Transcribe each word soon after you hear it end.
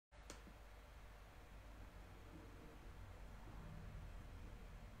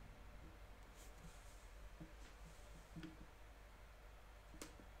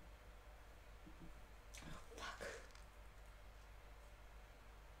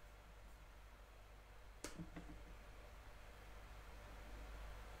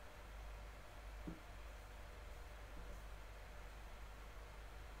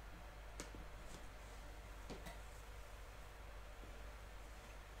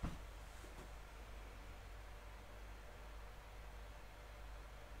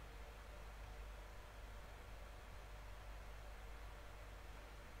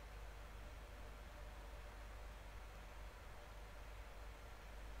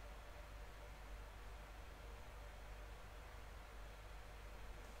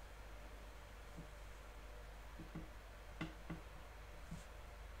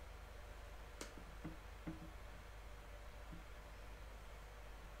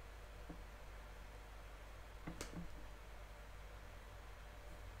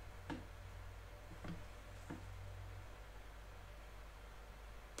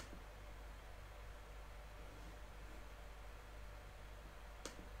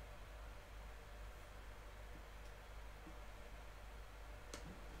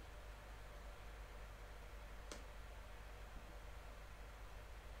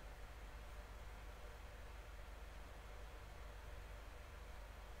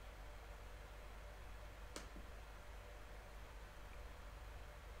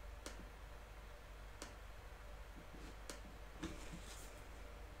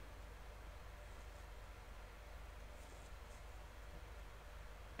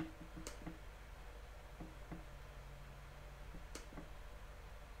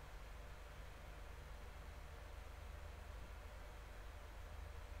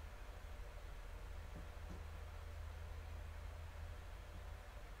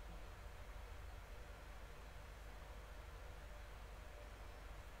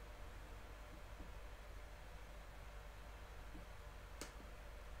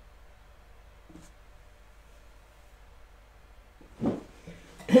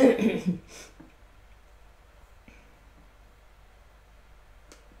Good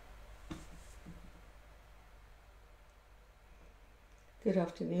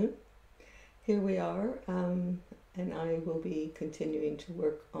afternoon. Here we are, and I will be continuing to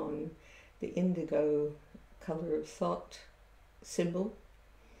work on the indigo color of thought symbol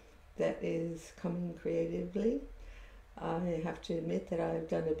that is coming creatively. I have to admit that I've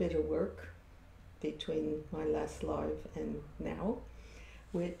done a bit of work between my last live and now,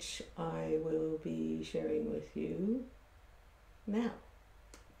 which I will be sharing with you now.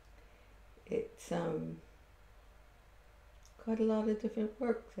 It's quite a lot of different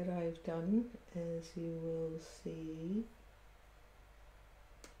work that I've done, as you will see.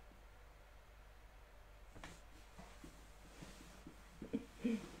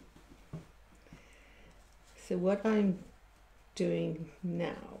 So what I'm doing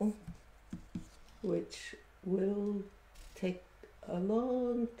now, which will take a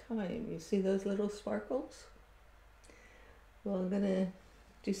long time, you see those little sparkles? Well, I'm going to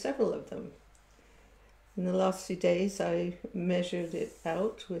do several of them. In the last few days I measured it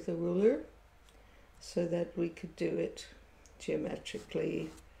out with a ruler so that we could do it geometrically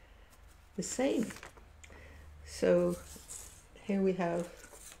the same. So here we have,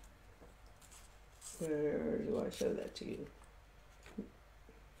 where do I show that to you?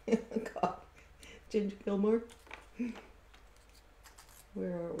 God, Ginger Gilmore,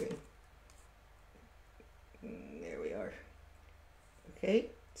 where are we? There we are. Okay,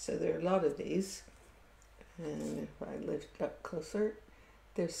 so there are a lot of these. And if I lift up closer,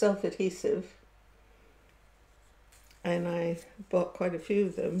 they're self-adhesive, and I bought quite a few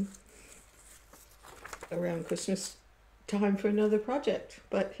of them around Christmas time for another project,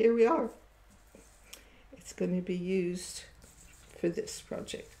 but here we are. It's going to be used for this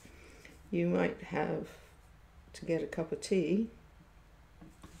project. You might have to get a cup of tea,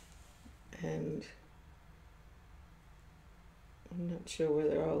 and I'm not sure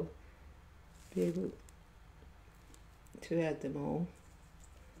whether I'll be able to add them all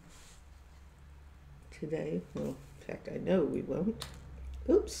today. Well, in fact, I know we won't.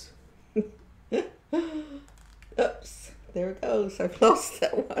 Oops. Oops. There it goes. I've lost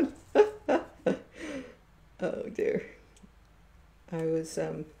that one. Oh dear. I was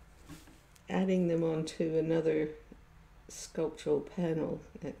adding them onto another sculptural panel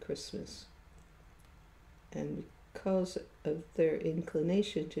at Christmas, and because of their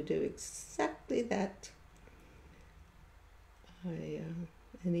inclination to do exactly that,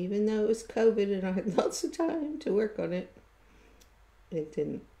 and even though it was COVID and I had lots of time to work on it, it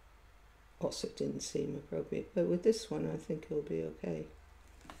didn't seem appropriate. But with this one, I think it'll be okay.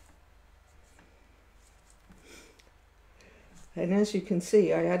 And as you can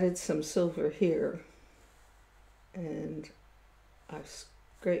see, I added some silver here, and I've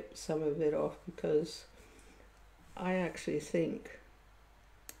scraped some of it off because I actually think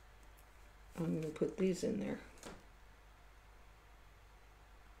I'm going to put these in there.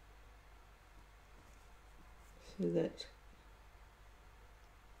 So that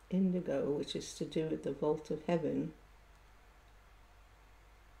indigo, which is to do with the vault of heaven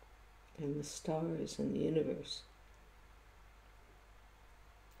and the stars and the universe,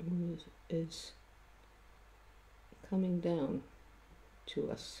 is coming down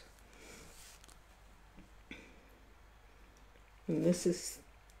to us. And this is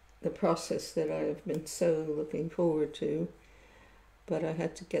the process that I have been so looking forward to, but I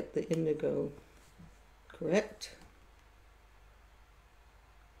had to get the indigo correct.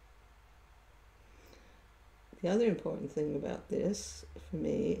 The other important thing about this for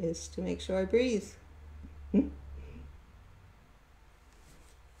me is to make sure I breathe.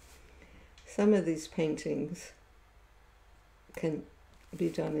 Some of these paintings can be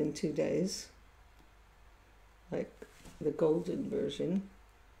done in 2 days, like the golden version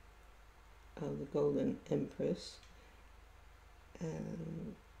of the Golden Empress.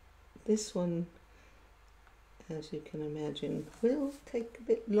 And this one, as you can imagine, will take a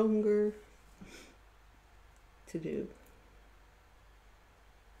bit longer to do.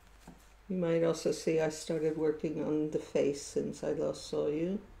 You might also see I started working on the face since I last saw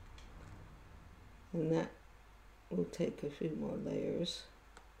you, and that will take a few more layers.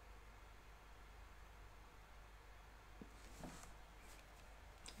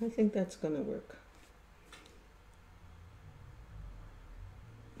 I think that's going to work.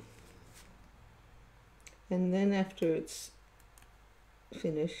 And then after it's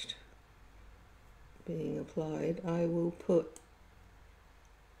finished being applied, I will put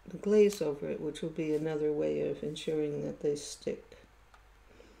the glaze over it, which will be another way of ensuring that they stick,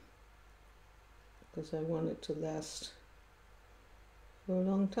 because I want it to last for a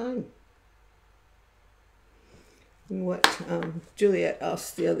long time. And what Juliet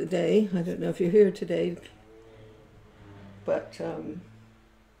asked the other day, I don't know if you're here today, but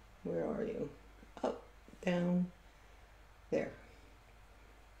where are you? Up, down, there.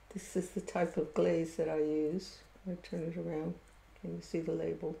 This is the type of glaze that I use. I turn it around. Can you see the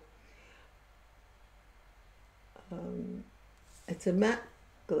label? It's a matte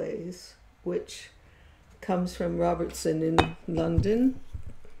glaze, which comes from Robertson in London.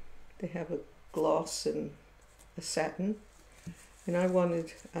 They have a gloss and a satin. And I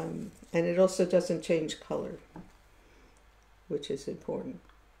wanted, and it also doesn't change color, which is important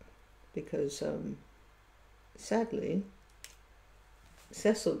because sadly,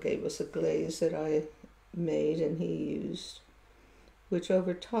 Cecil gave us a glaze that I made and he used, which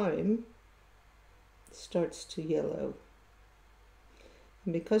over time starts to yellow.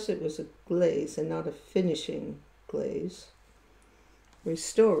 And because it was a glaze and not a finishing glaze,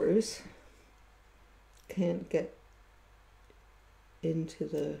 restorers can't get into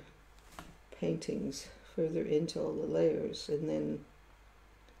the paintings further into all the layers and then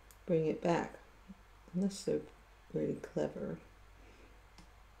bring it back, unless they're really clever.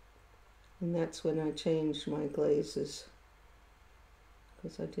 And that's when I changed my glazes,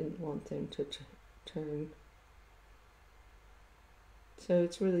 because I didn't want them to turn. So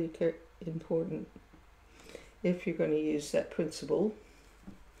it's really important if you're going to use that principle.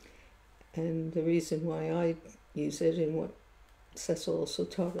 And the reason why I use it, and what Cecil also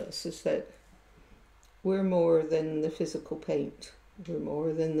taught us, is that we're more than the physical paint. We're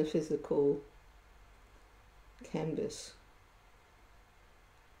more than the physical canvas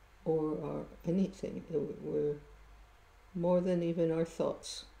or anything. We're more than even our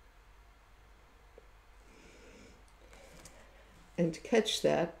thoughts. And to catch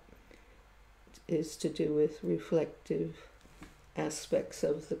that is to do with reflective aspects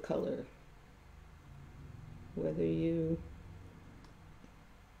of the color. The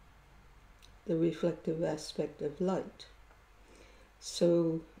reflective aspect of light.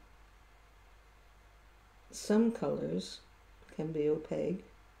 So some colors can be opaque,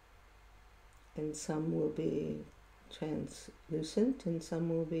 and some will be translucent, and some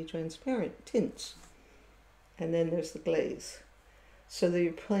will be transparent tints. And then there's the glaze. So that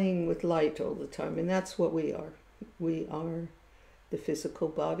you're playing with light all the time, and that's what we are. We are the physical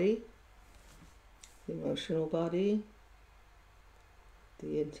body, the emotional body,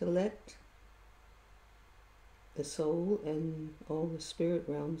 the intellect, the soul, and all the spirit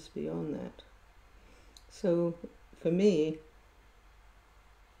realms beyond that. So for me,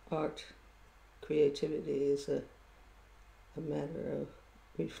 art, creativity is a matter of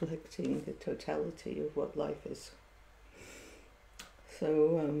reflecting the totality of what life is.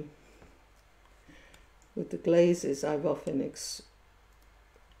 So with the glazes, I've often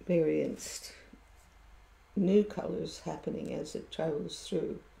experienced new colors happening as it travels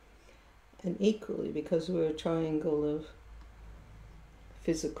through. And equally, because we're a triangle of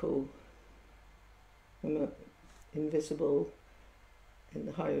physical, invisible, and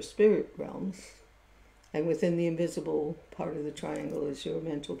the higher spirit realms, and within the invisible part of the triangle is your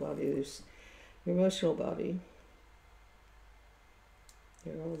mental body, there's your emotional body.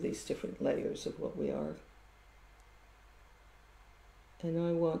 There are all these different layers of what we are. And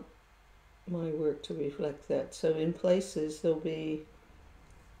I want my work to reflect that. So in places there'll be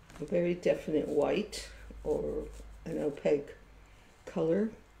a very definite white or an opaque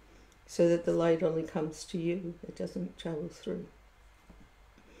color, so that the light only comes to you, it doesn't travel through.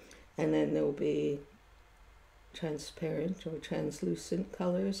 And then there'll be transparent or translucent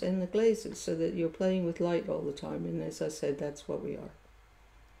colors and the glazes, so that you're playing with light all the time. And as I said, that's what we are.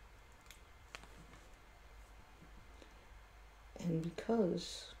 And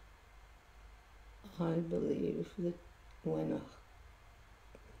because I believe that when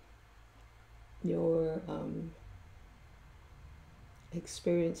your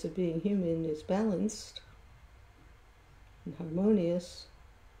experience of being human is balanced and harmonious,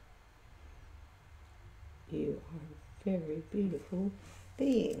 you are a very beautiful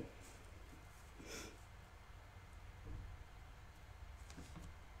being.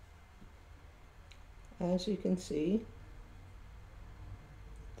 As you can see,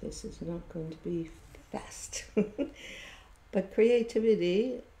 this is not going to be fast. But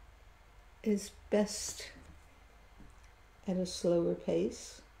creativity is best at a slower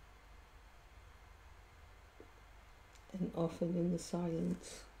pace, and often in the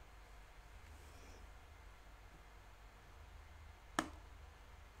silence.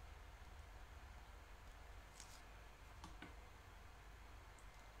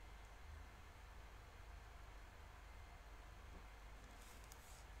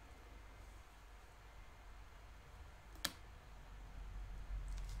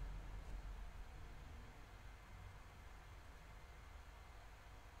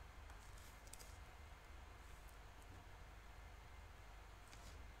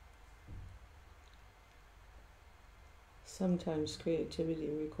 sometimes creativity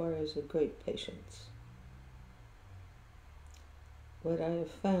requires a great patience. What I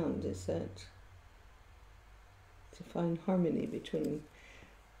have found is that to find harmony between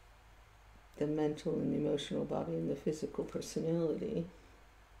the mental and emotional body and the physical personality,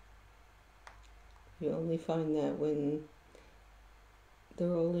 you only find that when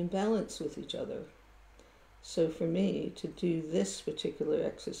they're all in balance with each other. So for me, to do this particular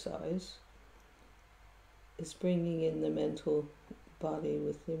exercise is bringing in the mental body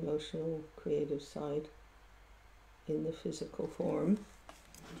with the emotional, creative side in the physical form.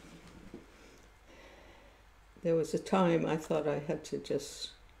 There was a time I thought I had to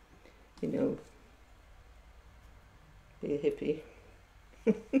just, be a hippie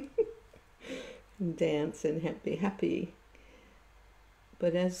and dance and be happy.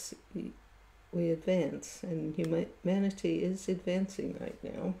 But as we advance, and humanity is advancing right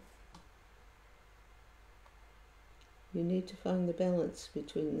now, you need to find the balance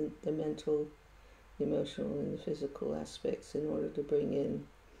between the mental, emotional, and the physical aspects in order to bring in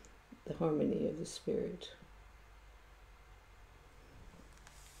the harmony of the spirit.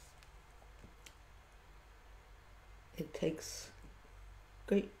 It takes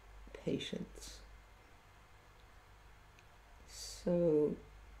great patience. So,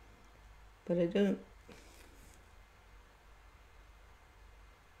 but I don't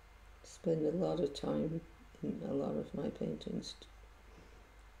spend a lot of time in a lot of my paintings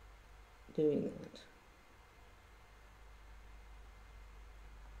doing that.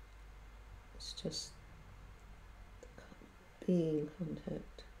 It's just being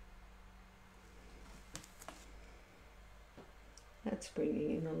contact. That's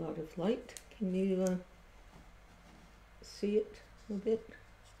bringing in a lot of light. Can you see it a bit?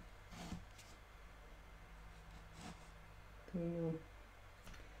 I don't know.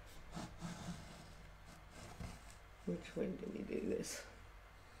 Which way do we do this?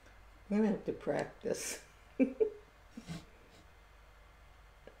 I'm going to have to practice.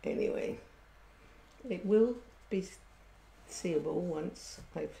 Anyway, it will be seeable once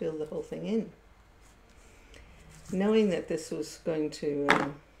I fill the whole thing in. Knowing that this was going to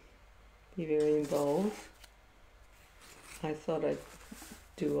be very involved, I thought I'd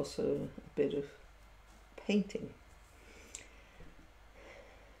do also a bit of painting.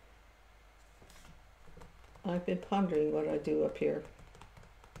 I've been pondering what I do up here,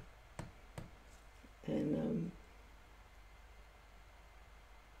 and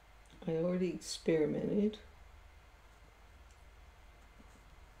I already experimented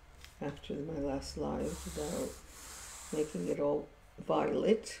after my last live about making it all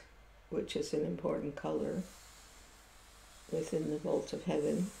violet, which is an important color within the vault of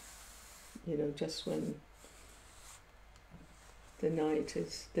heaven. Just when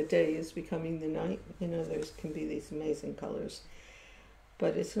the day is becoming the night, there can be these amazing colors,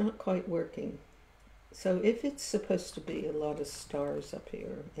 but it's not quite working. So if it's supposed to be a lot of stars up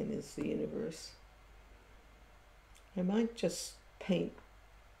here and is the universe, I might just paint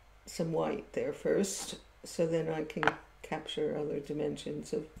some white there first, so then I can capture other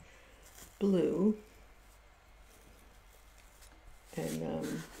dimensions of blue.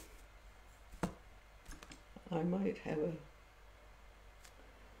 And I might have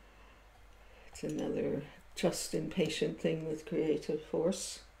it's another just and patient thing with creative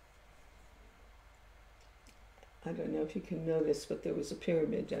force. I don't know if you can notice, but there was a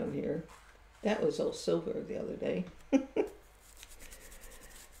pyramid down here. That was all silver the other day.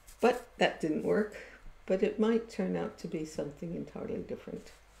 But that didn't work. But it might turn out to be something entirely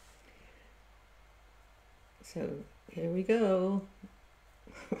different. So here we go.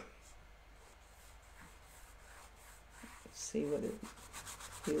 Let's see what it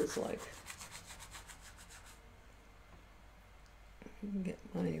feels like. Get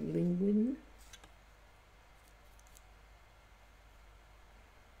my linguine.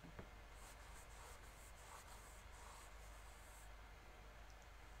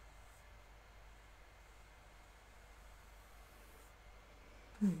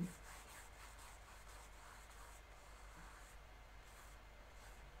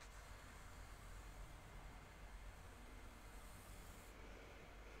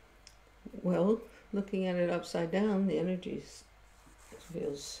 Well, looking at it upside down, the energy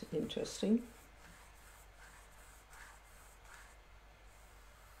feels interesting.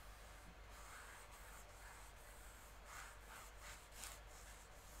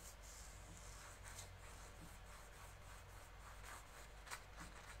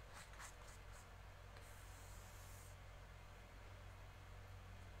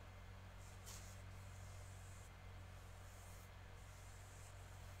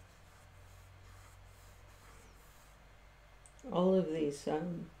 all of these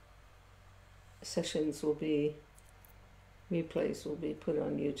sessions will be, replays will be put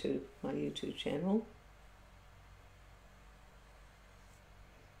on YouTube, my YouTube channel.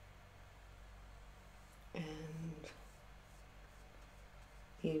 And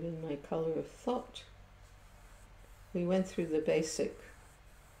even my color of thought. We went through the basic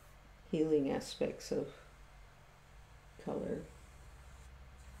healing aspects of color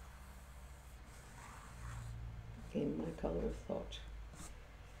in my color of thought.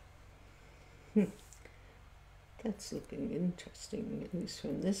 That's looking interesting, at least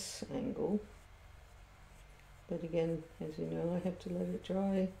from this angle. But again, as you know, I have to let it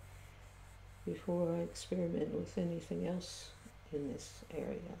dry before I experiment with anything else in this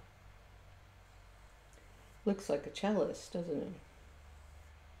area. Looks like a chalice, doesn't it?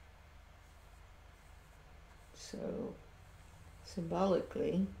 So,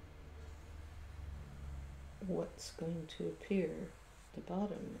 symbolically, what's going to appear at the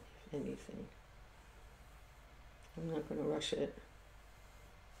bottom, if anything? I'm not going to rush it.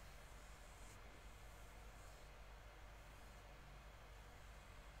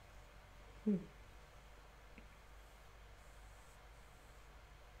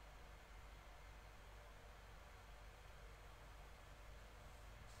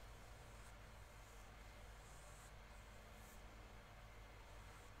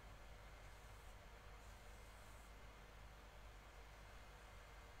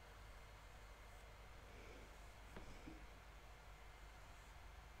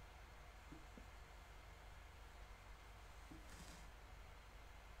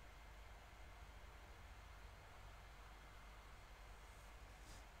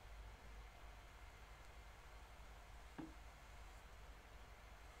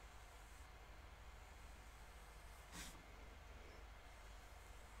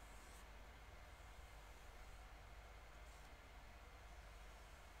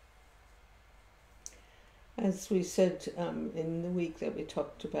 As we said in the week that we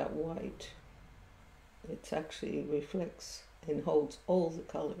talked about white, it actually reflects and holds all the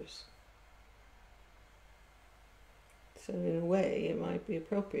colors. So in a way, it might be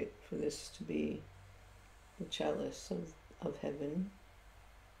appropriate for this to be the chalice of heaven,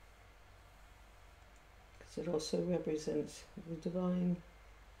 because it also represents the divine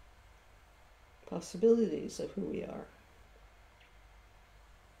possibilities of who we are.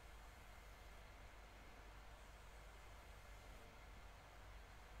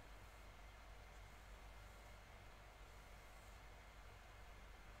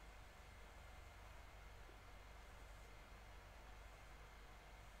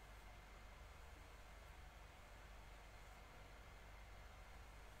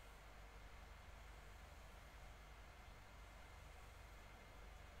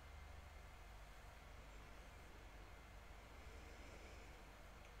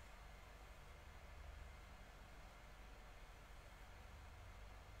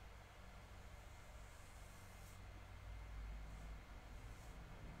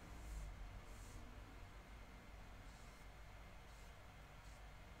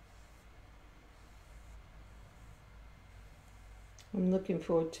 I'm looking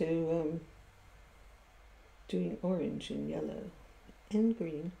forward to doing orange and yellow and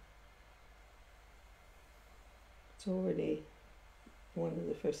green. It's already, one of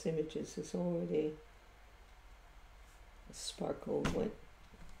the first images is already a sparkle went.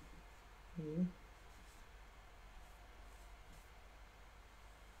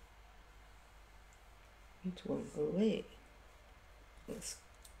 It won't go away. Let's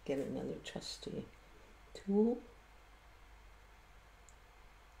get another trusty tool.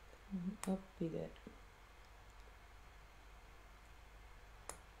 Up we get.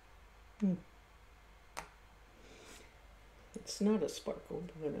 It's not a sparkle,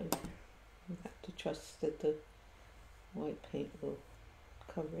 but I have to trust that the white paint will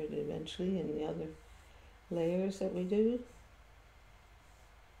cover it eventually in the other layers that we do.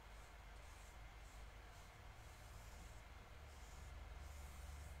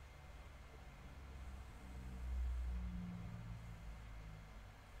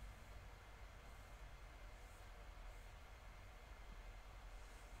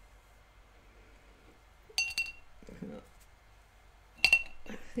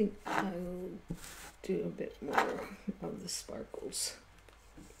 I think I will do a bit more of the sparkles.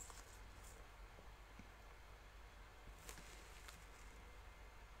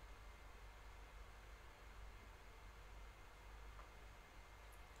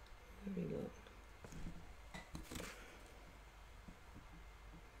 There we go.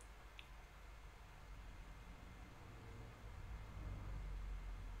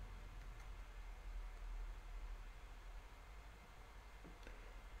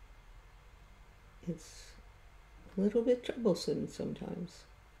 it's a little bit troublesome sometimes.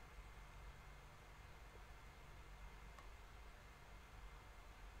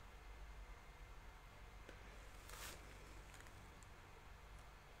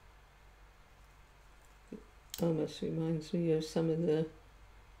 Almost reminds me of some of the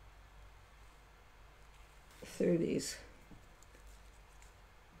 30s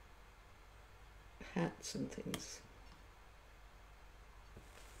hats and things.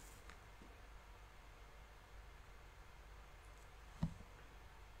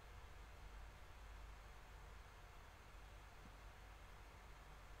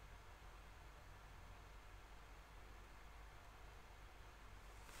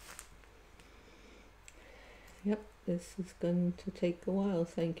 Yep, this is going to take a while.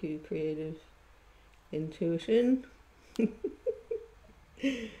 Thank you, Creative Intuition. But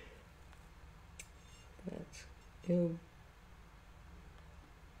it'll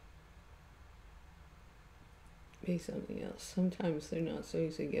be something else. Sometimes they're not so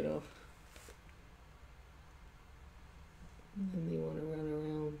easy to get off. And they want to run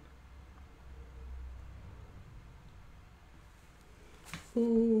around.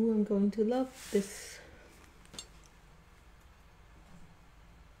 Ooh, I'm going to love this.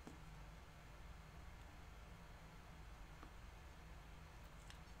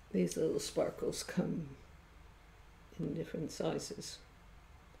 These little sparkles come in different sizes,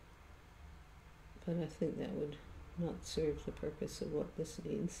 but I think that would not serve the purpose of what this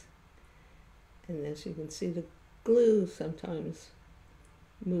needs. And as you can see, the glue sometimes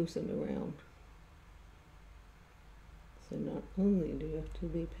moves them around. So not only do you have to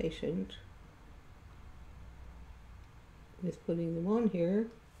be patient with putting them on here,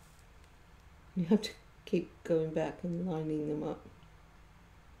 you have to keep going back and lining them up.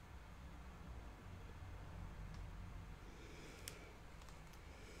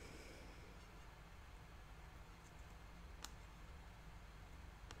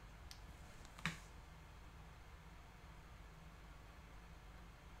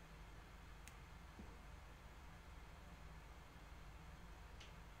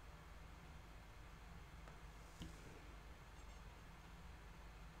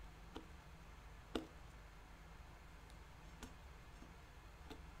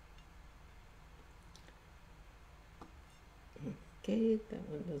 Okay, that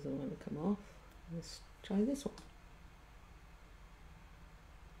one doesn't want to come off. Let's try this one.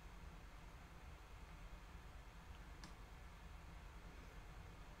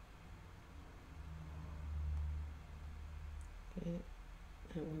 Okay,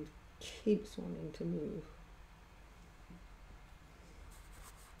 that one keeps wanting to move.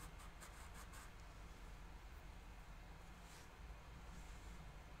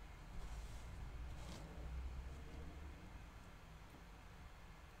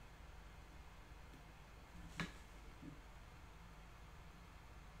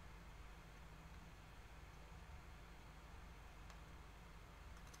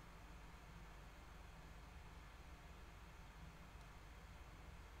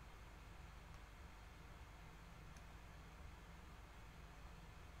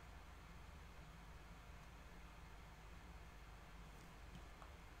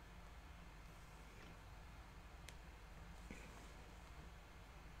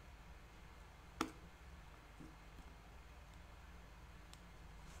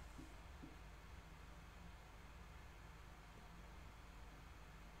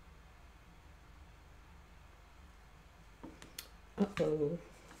 Uh-oh.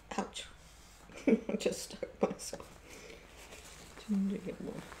 Ouch. I just stuck myself. Trying to get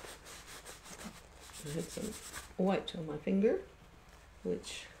more. I had some white on my finger,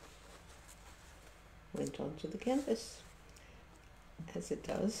 which went onto the canvas, as it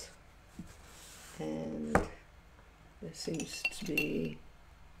does. And there seems to be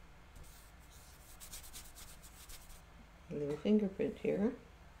a little fingerprint here.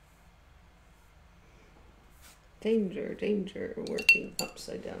 Danger, danger, working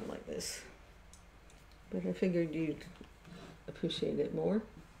upside down like this. But I figured you'd appreciate it more.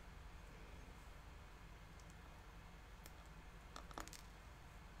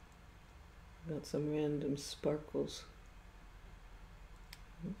 Got some random sparkles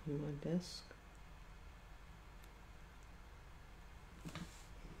on my desk.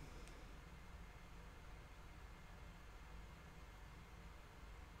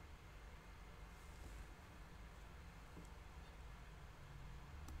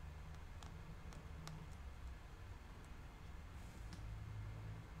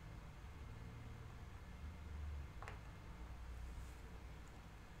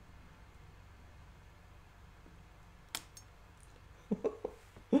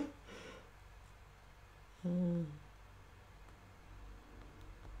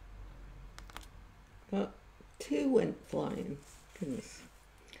 2 went flying. Goodness.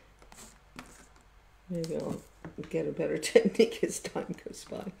 Maybe I'll get a better technique as time goes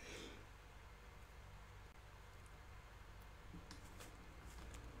by.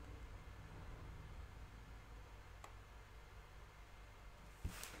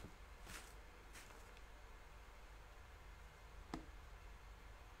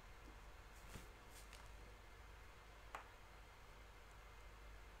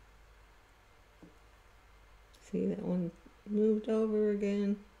 See, that one moved over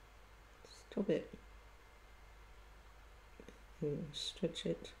again. Stop it. Stretch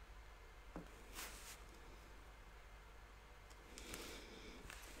it.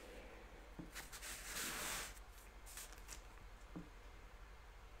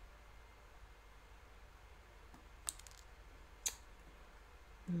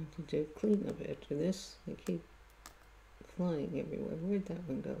 I have to do cleanup after this. They keep flying everywhere. Where'd that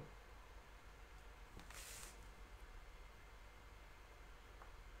one go?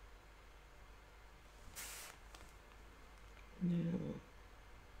 Now,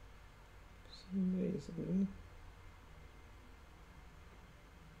 for some reason,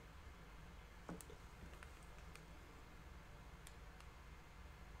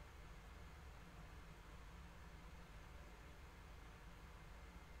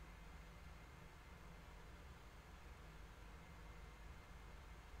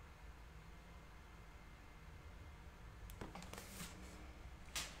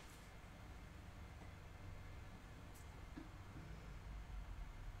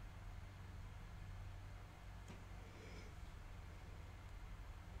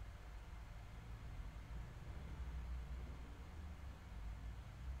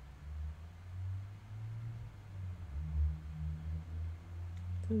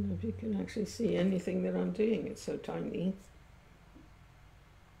 I don't know if you can actually see anything that I'm doing. It's so tiny.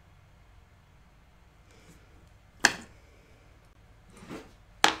 Okay,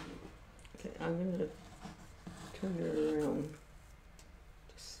 I'm going to turn it around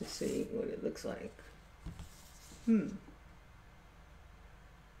just to see what it looks like.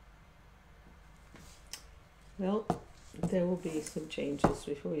 Well, there will be some changes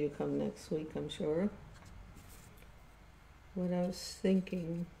before you come next week, I'm sure. What I was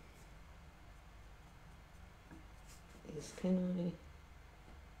thinking is,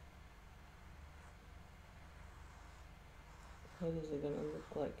 what is it going to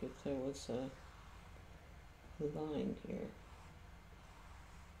look like if there was a line here?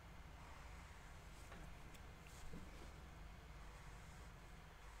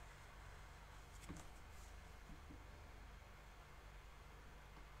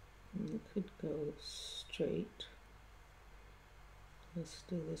 And it could go straight. Let's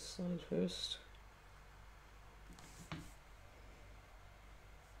do this side first.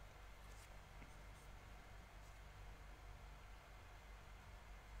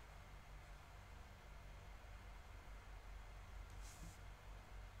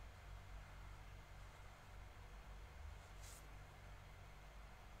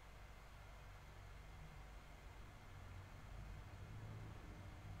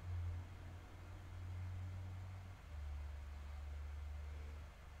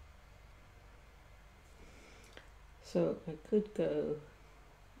 So I could go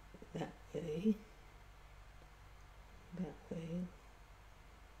that way,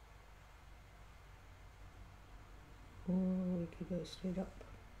 or we could go straight up.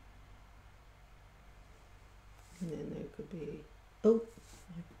 And then there could be, oh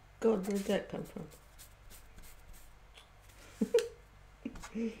my God, where'd that come from?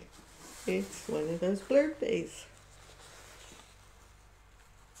 It's one of those blurb days.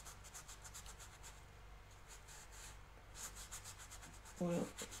 Well,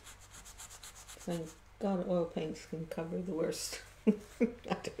 thank God oil paints can cover the worst. I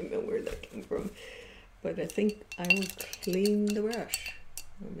don't know where that came from, but I think I will clean the brush.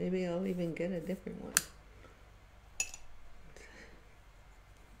 Or maybe I'll even get a different one.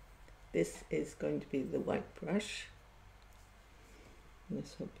 This is going to be the white brush.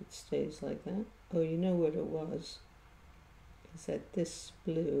 Let's hope it stays like that. Oh, you know what it was? Is that this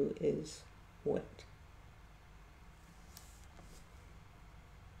blue is wet.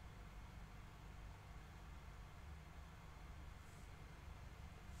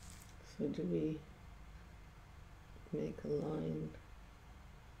 So do we make a line?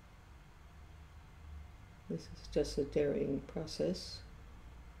 This is just a dairying process,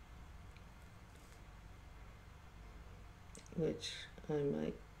 which I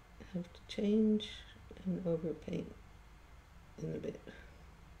might have to change and overpaint in a bit.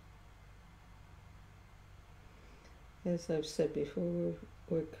 As I've said before,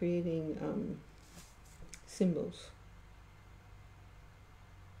 we're creating symbols.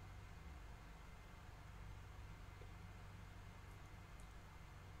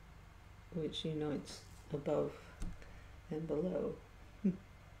 Which unites above and below. I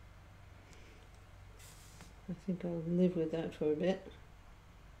think I'll live with that for a bit.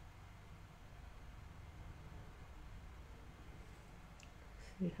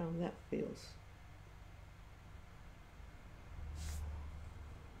 See how that feels.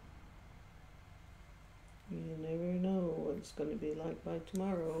 You never know what it's going to be like by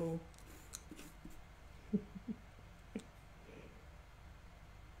tomorrow.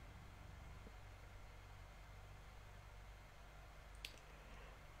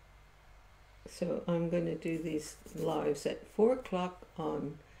 So I'm going to do these lives at 4 o'clock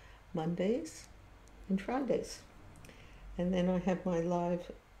on Mondays and Fridays. And then I have my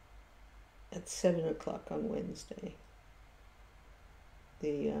live at 7 o'clock on Wednesday.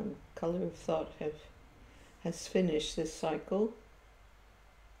 The Color of Thought has finished this cycle,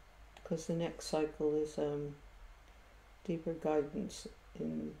 because the next cycle is deeper guidance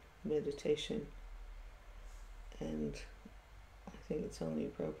in meditation. And I think it's only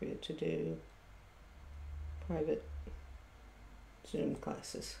appropriate to do private Zoom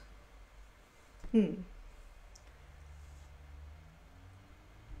classes. We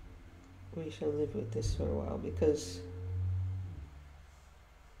shall live with this for a while, because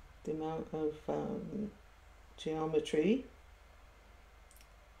the amount of geometry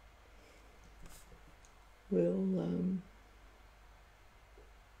will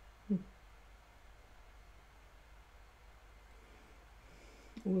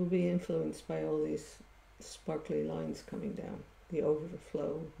be influenced by all these sparkly lines coming down, the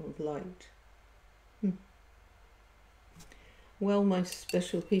overflow of light. Well, my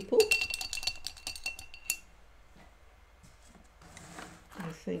special people,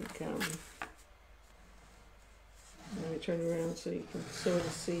 I think let me turn around so you can sort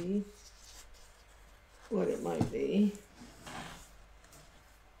of see what it might be.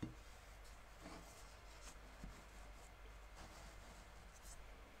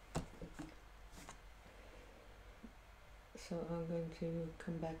 So I'm going to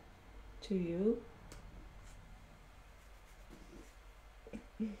come back to you.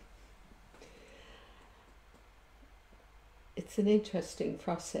 It's an interesting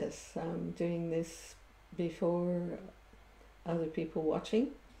process. I'm doing this before other people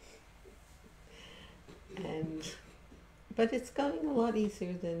watching, but it's going a lot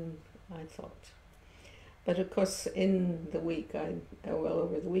easier than I thought. But of course, in the week,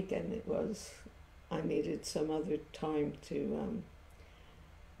 over the weekend, I needed some other time to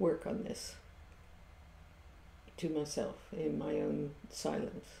work on this to myself in my own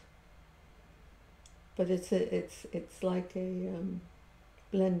silence. But it's like a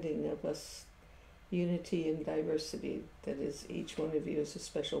blending of us, unity and diversity. That is, each one of you is a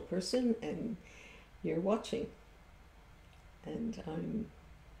special person, and you're watching. And I'm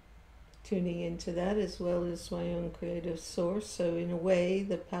tuning into that as well as my own creative source. So in a way,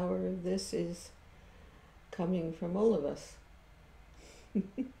 the power of this is coming from all of us.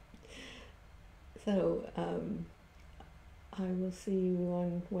 So I will see you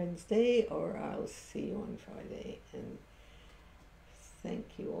on Wednesday, or I'll see you on Friday. And thank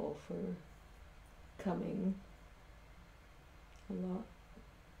you all for coming a lot.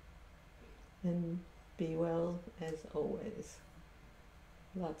 And be well as always.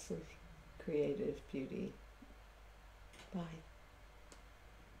 Lots of creative beauty. Bye.